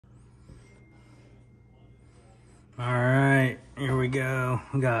All right, here we go.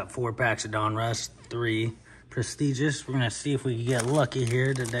 We got 4 packs of Donruss, 3 prestigious. We're gonna see if we can get lucky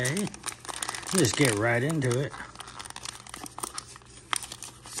here today. Just get right into it.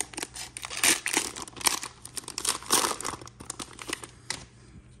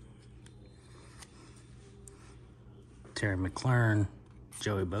 Terry McLaurin,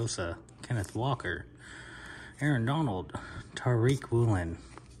 Joey Bosa, Kenneth Walker, Aaron Donald, Tariq Woolen.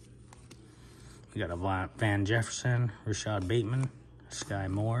 We got a Van Jefferson, Rashad Bateman, Sky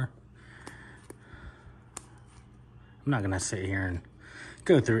Moore. I'm not going to sit here and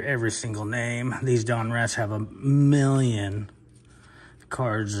go through every single name. These Donruss have a million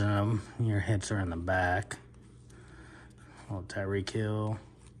cards in them. Your hits are in the back. Little Tyreek Hill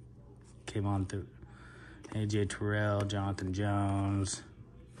came on through. AJ Terrell, Jonathan Jones.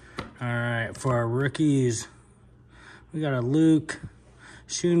 All right, for our rookies, we got a Luke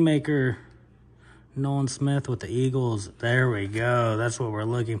Schoonmaker, Nolan Smith with the Eagles. There we go. That's what we're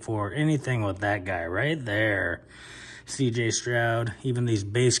looking for. Anything with that guy right there. CJ Stroud. Even these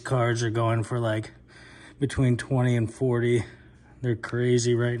base cards are going for like between 20 and 40. They're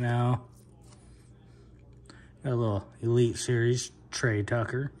crazy right now. Got a little Elite Series. Trey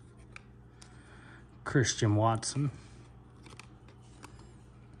Tucker. Christian Watson.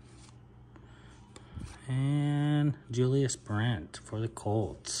 And Julius Brent for the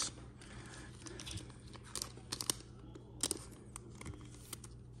Colts.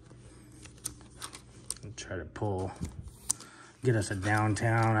 Try to get us a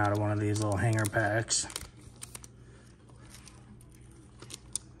downtown out of one of these little hanger packs.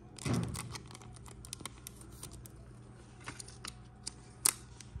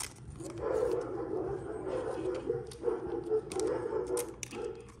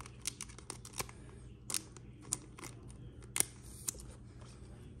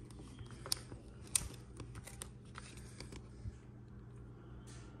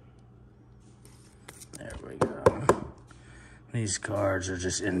 There we go. These cards are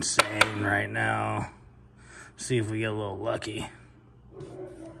just insane right now. See if we get a little lucky.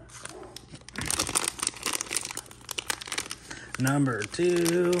 Number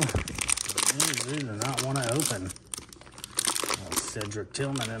 2. These do not want to open. Cedric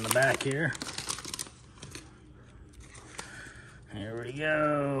Tillman in the back here. Here we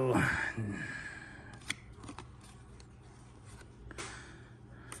go.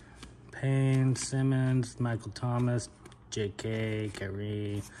 Payne, Simmons, Michael Thomas, J.K.,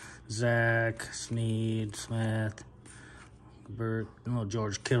 Kyrie, Zach, Sneed, Smith, Burt, a little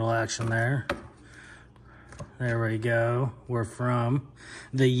George Kittle action there. There we go. We're from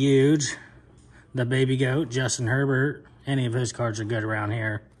the huge, the baby goat, Justin Herbert. Any of his cards are good around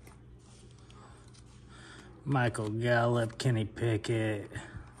here. Michael Gallup, Kenny Pickett,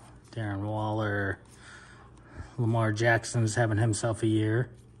 Darren Waller, Lamar Jackson's having himself a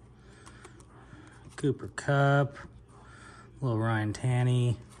year. Cooper Kupp, little Ryan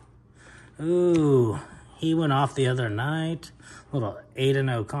Tanny. Ooh, he went off the other night. Little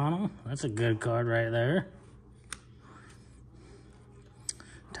Aiden O'Connell. That's a good card right there.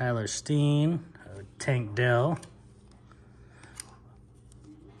 Tyler Steen, Tank Dell.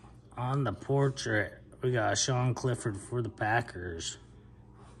 On the portrait, we got Sean Clifford for the Packers.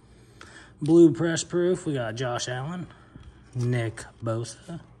 Blue press proof, we got Josh Allen, Nick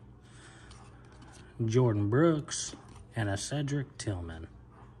Bosa, Jordan Brooks, and a Cedric Tillman.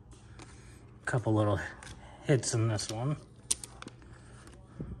 Couple little hits in this one.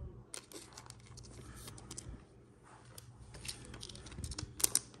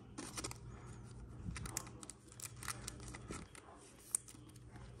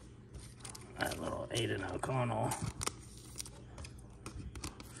 That little Aiden O'Connell.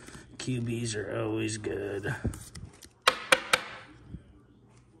 QBs are always good.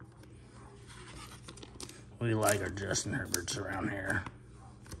 We like our Justin Herberts around here.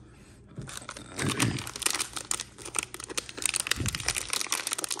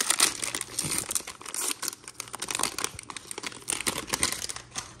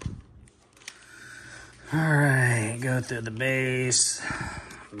 All right, go through the base.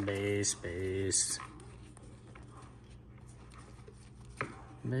 Base.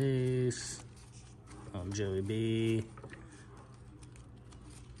 Joey B.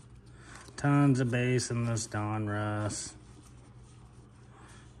 Tons of base in this Donruss.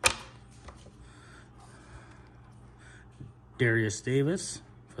 Darius Davis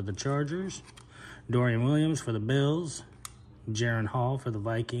for the Chargers. Dorian Williams for the Bills. Jaron Hall for the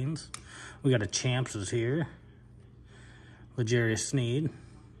Vikings. We got a Champs here. L'Jarius Sneed.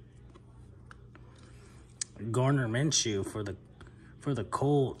 Garner Minshew for the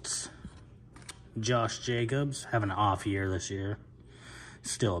Colts. Josh Jacobs, having an off year this year.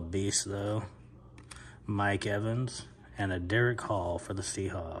 Still a beast, though. Mike Evans, and a Derek Hall for the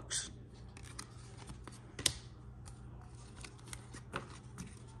Seahawks.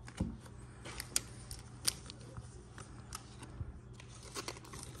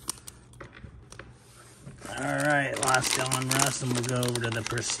 All right, last Donruss, and we'll go over to the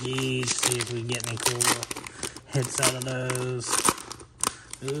Prestige, see if we get any cool hits out of those.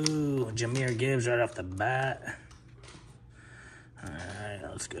 Ooh, Jahmyr Gibbs right off the bat. All right,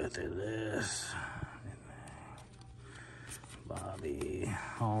 let's go through this. Bobby,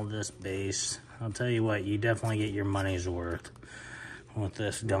 all this base. I'll tell you what, you definitely get your money's worth with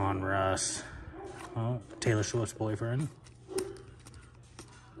this Donruss. Oh, Taylor Swift's boyfriend.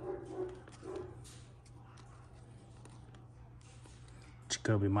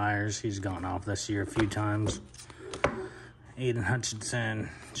 Jacoby Myers, he's gone off this year a few times. Aiden Hutchinson,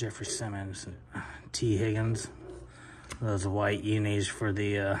 Jeffrey Simmons, T. Higgins. Those white unis for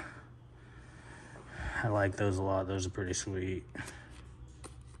the, I like those a lot. Those are pretty sweet.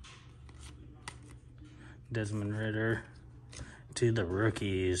 Desmond Ridder to the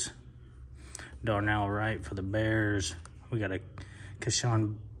rookies. Darnell Wright for the Bears. We got a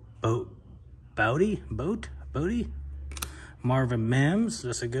Keyshawn Boutte. Marvin Mims,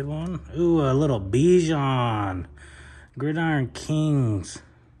 that's a good one. Ooh, a little Bijan. Gridiron Kings.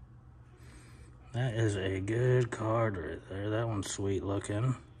 That is a good card right there. That one's sweet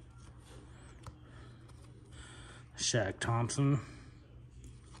looking. Shaq Thompson.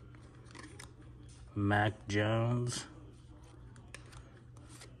 Mac Jones.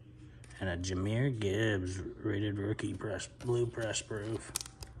 And a Jahmyr Gibbs rated rookie blue press proof.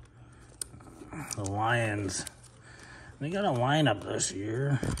 The Lions. They got a lineup this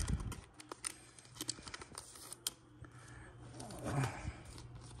year.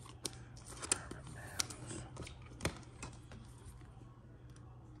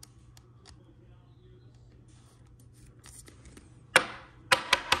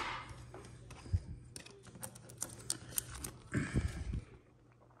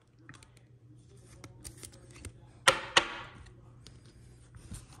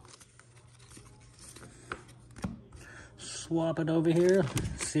 Swap it over here,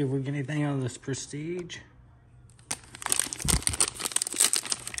 see if we get anything out of this Prestige.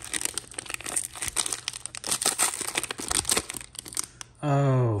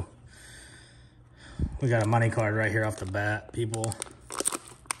 Oh, we got a money card right here off the bat, people.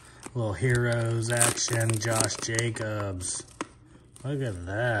 Little Heroes action, Josh Jacobs. Look at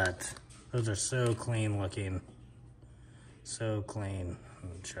that. Those are so clean looking. So clean.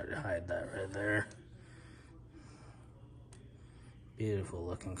 Let me try to hide that right there. Beautiful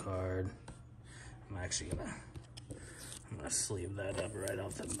looking card. I'm gonna sleeve that up right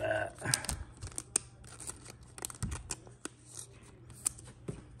off the bat.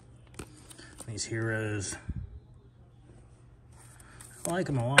 These Heroes, I like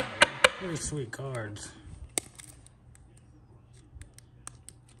them a lot. Very sweet cards.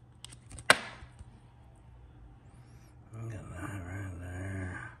 Look at that right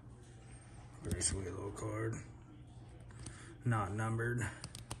there. Very sweet little card. Not numbered.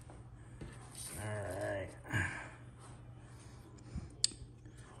 All right.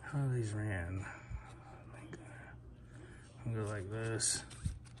 How are these ran? I think I'll go like this.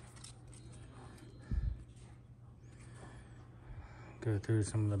 Go through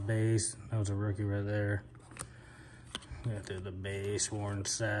some of the base. That was a rookie right there. Go through the base. Warren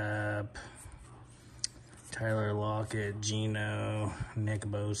Sapp, Tyler Lockett, Geno, Nick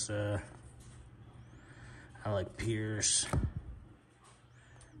Bosa, Alec Pierce.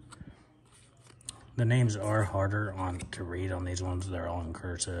 The names are harder to read on these ones. They're all in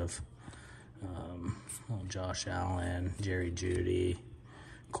cursive. Josh Allen, Jerry Jeudy,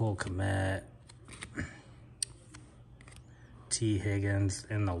 Cole Kmet, T. Higgins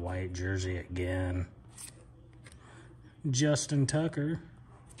in the white jersey again. Justin Tucker.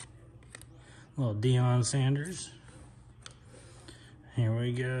 Little Deion Sanders. Here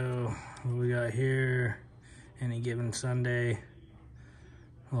we go. What we got here? Any given Sunday.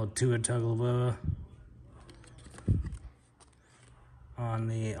 Little Tua Tagovailoa. On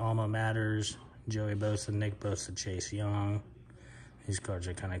the Alma Matters, Joey Bosa, Nick Bosa, Chase Young. These cards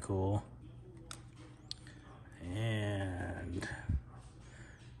are kind of cool. And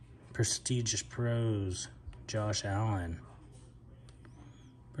Prestigious Pros, Josh Allen.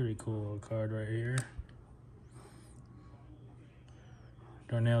 Pretty cool little card right here.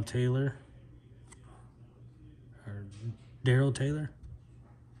 Darnell Taylor. Or Daryl Taylor.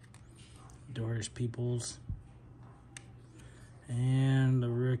 Doris Peoples. And the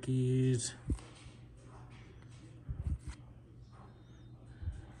rookies.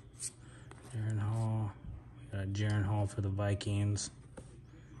 Hall for the Vikings.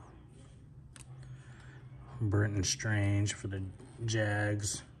 Brenton Strange for the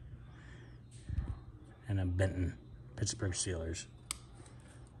Jags. And a Benton, Pittsburgh Steelers.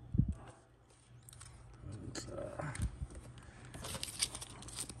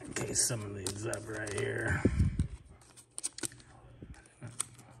 Okay, some of these up right here.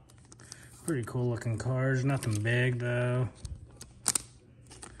 Pretty cool looking cars, nothing big though.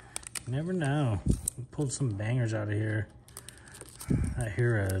 You never know. We pulled some bangers out of here. That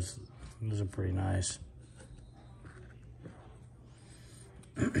Heroes, those are pretty nice.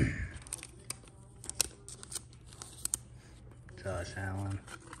 Josh Allen.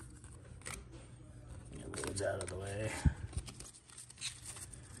 Get those out of the way.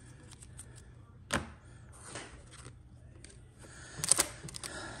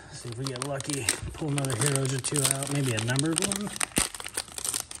 See if we get lucky. Pull another Heroes or two out. Maybe a numbered one.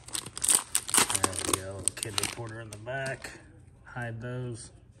 There we go. Kid Reporter in the back. Hide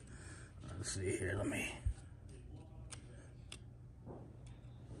those. Let's see here. Let me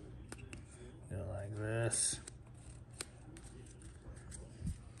go like this.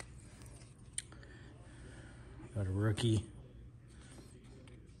 Got a rookie.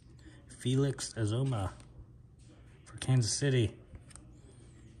 Felix Azoma for Kansas City.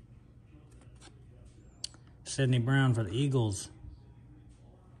 Sidney Brown for the Eagles.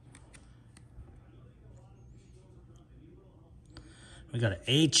 We got an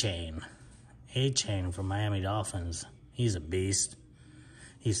A-Chain. A-Chain from Miami Dolphins. He's a beast.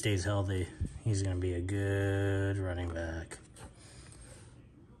 He stays healthy. He's going to be a good running back.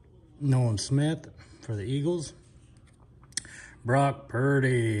 Nolan Smith for the Eagles. Brock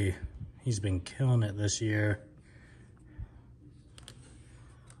Purdy. He's been killing it this year.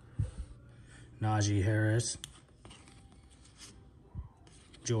 Najee Harris.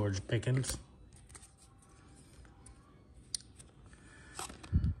 George Pickens.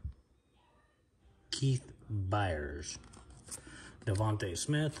 Keith Byers. Devontae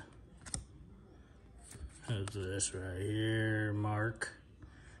Smith. Who's this right here? Mark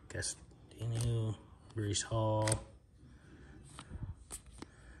Castino. Breece Hall.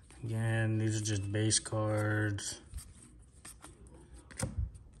 Again, these are just base cards.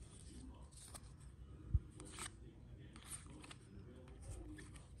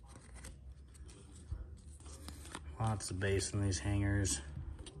 Lots of base in these hangers.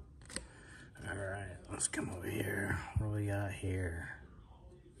 All right, let's come over here. What do we got here?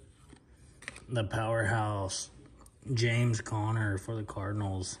 The powerhouse, James Conner for the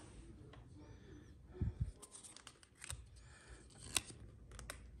Cardinals.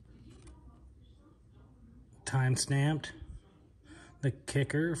 Time stamped. The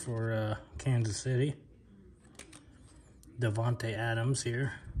kicker for Kansas City. Devontae Adams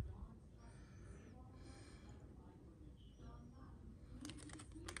here.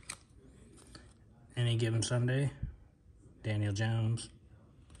 Any Given Sunday. Daniel Jones.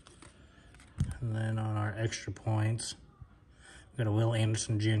 And then on our extra points, we've got a Will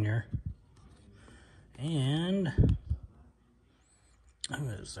Anderson Jr. And who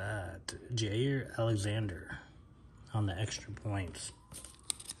is that? Jair Alexander on the extra points.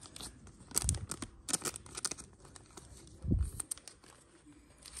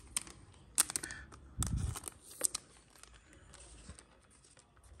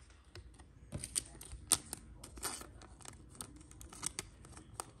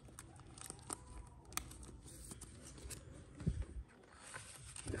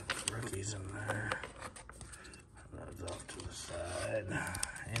 Rookies in there. Those off to the side.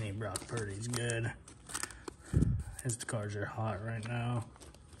 Any Brock Purdy's good. His cards are hot right now.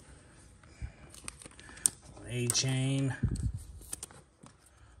 A-Chain.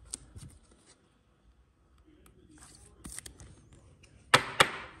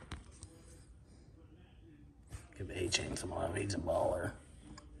 Give A-Chain some love. He's a baller.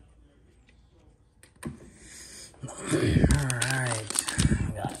 Alright.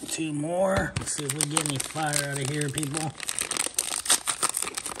 Got two more. Let's see if we get any fire out of here, people.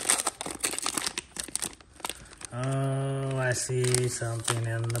 Oh, I see something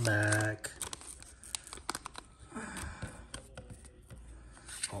in the back.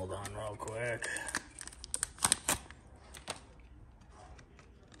 Hold on real quick.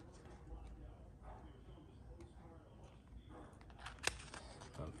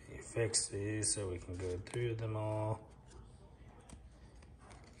 Let me fix these so we can go through them all.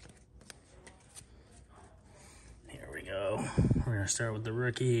 Here we go. We're going to start with the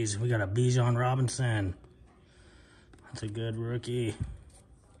rookies. We got a Bijan Robinson. That's a good rookie.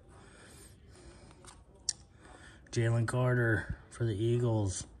 Jalen Carter for the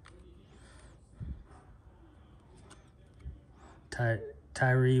Eagles.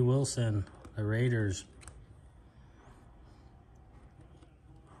 Tyree Wilson, the Raiders.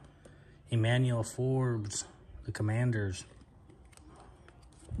 Emmanuel Forbes, the Commanders.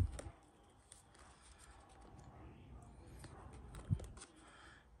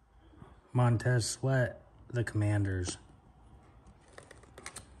 Montez Sweat, the Commanders.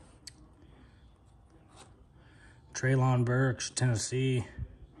 Treylon Burks, Tennessee.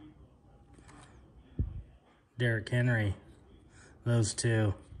 Derrick Henry. Those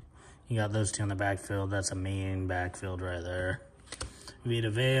two. You got those two in the backfield. That's a mean backfield right there. Vita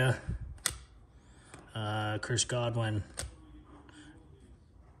Vea. Chris Godwin.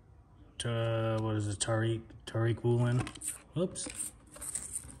 What is it? Tariq Woolen. Oops.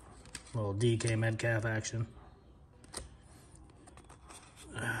 Little DK Metcalf action.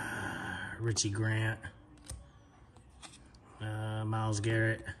 Richie Grant. Myles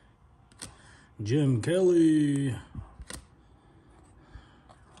Garrett. Jim Kelly.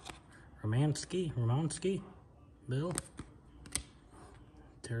 Romansky, Bill.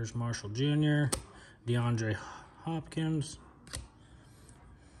 Terrace Marshall Jr. DeAndre Hopkins.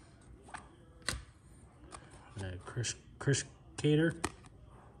 Chris Cater.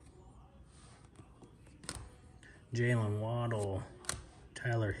 Jalen Waddle.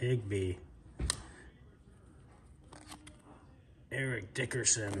 Tyler Higbee. Eric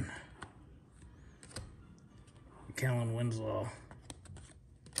Dickerson. Kellen Winslow.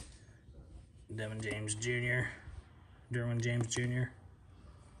 Derwin James Jr.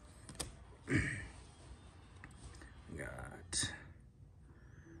 Got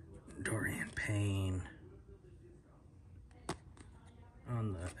Dorian Payne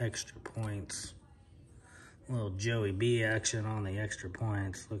on the extra points. A little Joey B action on the extra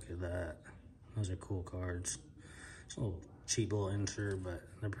points. Look at that. Those are cool cards. It's a little cheap little insert, but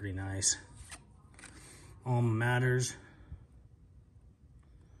they're pretty nice. Alma Matters.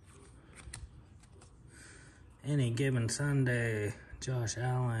 Any Given Sunday. Josh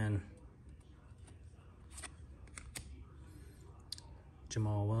Allen.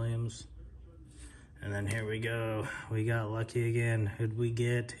 Jamal Williams. And then here we go. We got lucky again. Who'd we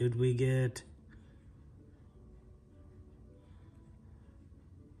get?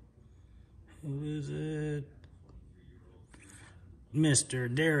 Who is it?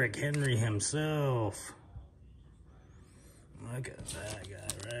 Mr. Derrick Henry himself. Look at that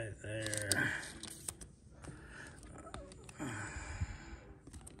guy right there.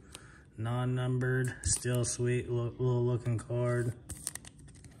 Non-numbered, still sweet little looking card.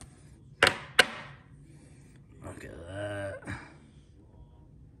 Look at that.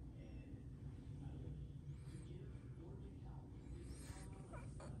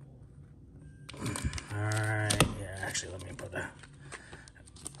 Alright, yeah, actually let me put a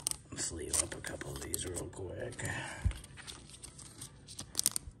sleeve up a couple of these real quick.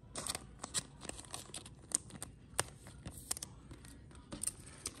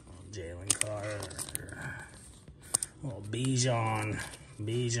 Jalen Carter. Little Bijan.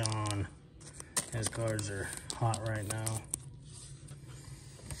 His cards are hot right now.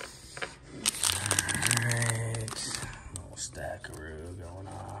 Alright. Little stackaroo going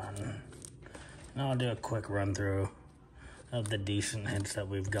on. Now I'll do a quick run through of the decent hits that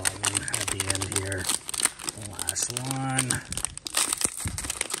we've gotten at the end here. Last one.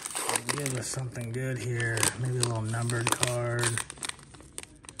 Give us something good here. Maybe a little numbered card.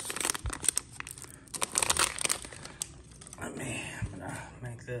 I'm gonna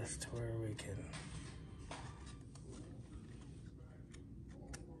make this to where we can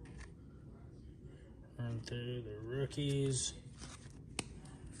run through the rookies.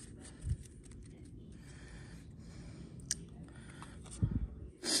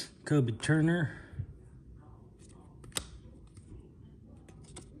 Kobe Turner.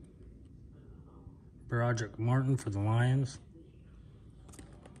 Broderick Martin for the Lions.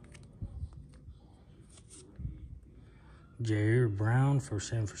 Jair Brown for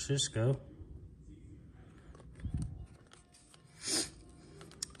San Francisco.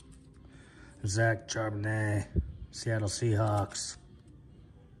 Zach Charbonnet, Seattle Seahawks.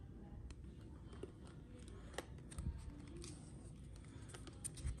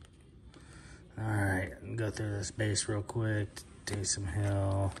 All right, go through this base real quick. Taysom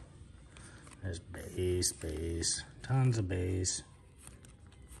Hill. There's base. Tons of base.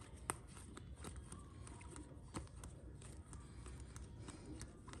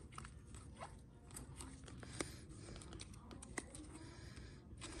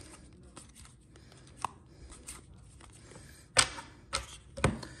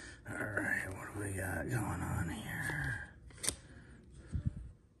 Going on here.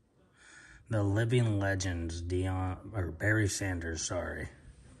 The Living Legends, Barry Sanders, sorry.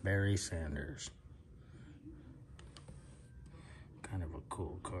 Barry Sanders. Kind of a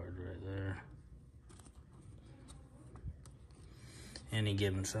cool card right there. Any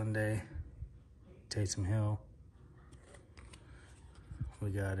Given Sunday, Taysom Hill. We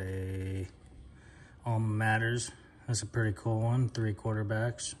got a Alma Matters. That's a pretty cool one. 3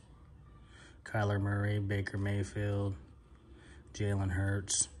 quarterbacks. Kyler Murray, Baker Mayfield, Jalen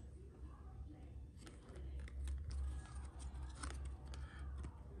Hurts.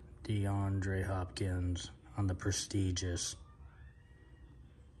 DeAndre Hopkins on the prestigious.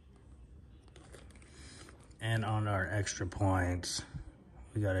 And on our extra points,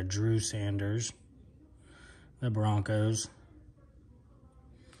 we got a Drew Sanders, the Broncos.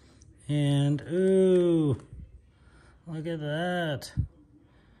 And, ooh, look at that.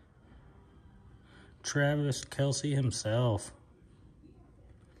 Travis Kelce himself.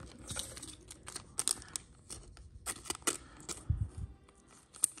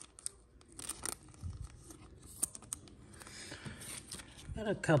 Got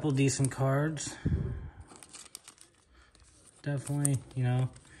a couple decent cards. Definitely, you know,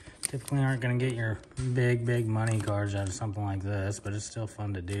 typically aren't going to get your big money cards out of something like this, but it's still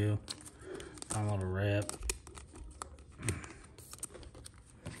fun to do. Fun little rip.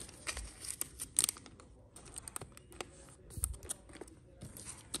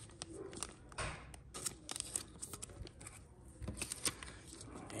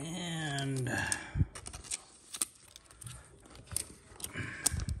 And a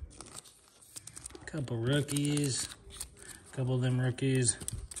couple rookies. A couple of them rookies.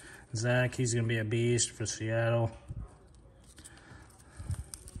 Zach, he's going to be a beast for Seattle.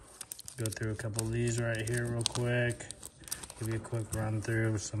 Go through a couple of these right here real quick. Give you a quick run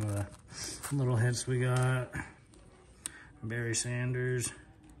through of some of the little hits we got. Barry Sanders.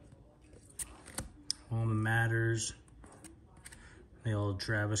 Alma Matters. The old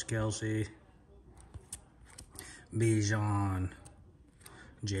Travis Kelce. Bijan.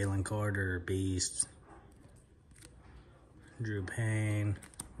 Jalen Carter, beast. Drew Payne,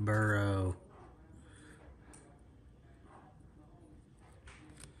 Burrow,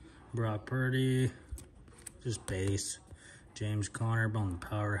 Brock Purdy, just base. James Conner on the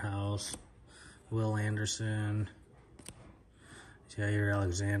powerhouse. Will Anderson, Jair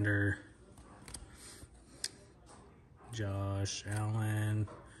Alexander, Josh Allen.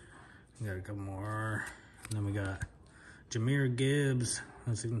 We got a couple more. And then we got Jahmyr Gibbs.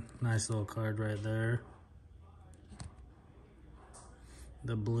 That's a nice little card right there.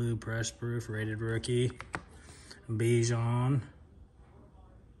 The blue press proof rated rookie. Bijan.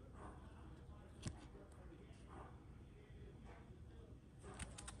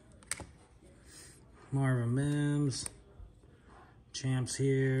 Marvin Mims. Champs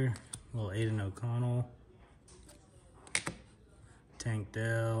here. Little Aiden O'Connell. Tank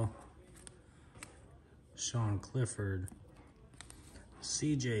Dell. Sean Clifford.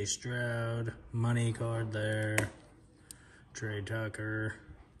 CJ Stroud. Money card there. Trey Tucker.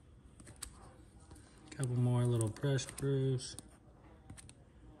 Couple more little press proofs.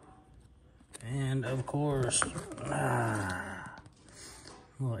 And of course,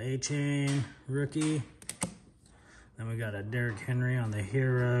 little A-Chain rookie. Then we got a Derrick Henry on the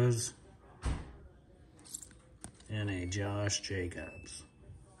Heroes. And a Josh Jacobs.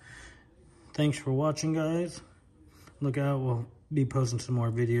 Thanks for watching, guys. Look out, we'll be posting some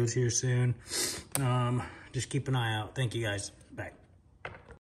more videos here soon. Just keep an eye out. Thank you, guys.